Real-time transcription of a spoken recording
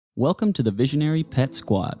Welcome to the Visionary Pet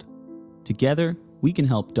Squad. Together, we can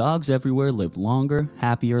help dogs everywhere live longer,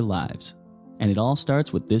 happier lives. And it all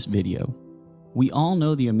starts with this video. We all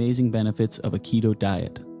know the amazing benefits of a keto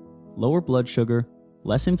diet. Lower blood sugar,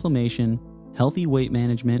 less inflammation, healthy weight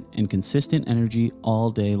management, and consistent energy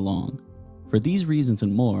all day long. For these reasons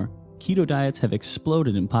and more, keto diets have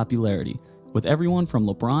exploded in popularity, with everyone from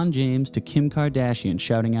LeBron James to Kim Kardashian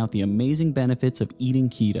shouting out the amazing benefits of eating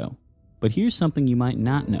keto. But here's something you might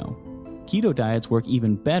not know. Keto diets work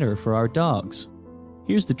even better for our dogs.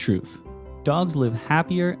 Here's the truth. Dogs live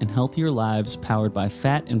happier and healthier lives powered by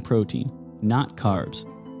fat and protein, not carbs.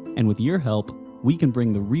 And with your help, we can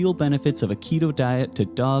bring the real benefits of a keto diet to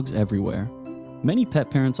dogs everywhere. Many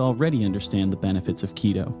pet parents already understand the benefits of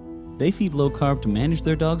keto. They feed low carb to manage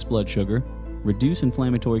their dog's blood sugar, reduce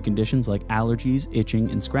inflammatory conditions like allergies,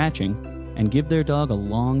 itching, and scratching, and give their dog a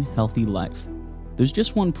long, healthy life. There's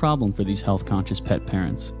just one problem for these health-conscious pet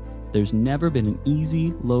parents. There's never been an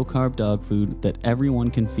easy, low-carb dog food that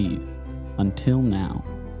everyone can feed. Until now.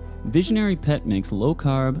 Visionary Pet makes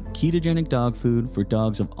low-carb, ketogenic dog food for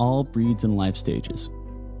dogs of all breeds and life stages.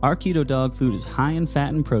 Our keto dog food is high in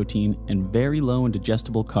fat and protein and very low in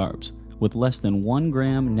digestible carbs, with less than 1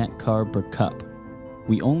 gram net carb per cup.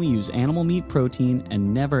 We only use animal meat protein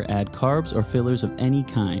and never add carbs or fillers of any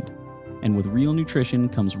kind. And with real nutrition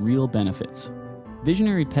comes real benefits.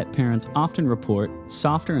 Visionary pet parents often report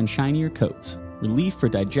softer and shinier coats, relief for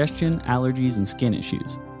digestion, allergies, and skin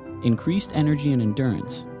issues, increased energy and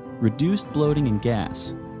endurance, reduced bloating and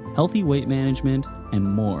gas, healthy weight management, and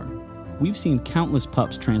more. We've seen countless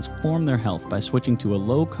pups transform their health by switching to a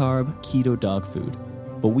low-carb keto dog food,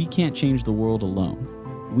 but we can't change the world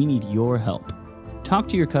alone. We need your help. Talk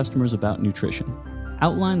to your customers about nutrition.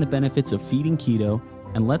 Outline the benefits of feeding keto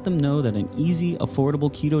and let them know that an easy,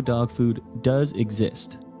 affordable keto dog food does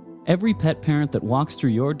exist. Every pet parent that walks through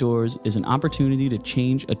your doors is an opportunity to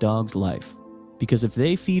change a dog's life. Because if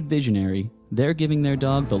they feed Visionary, they're giving their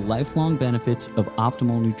dog the lifelong benefits of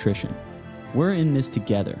optimal nutrition. We're in this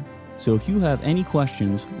together, so if you have any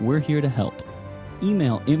questions, we're here to help.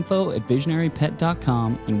 Email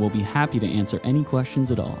info@visionarypet.com and we'll be happy to answer any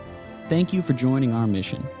questions at all. Thank you for joining our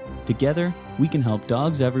mission. Together, we can help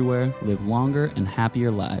dogs everywhere live longer and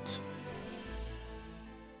happier lives.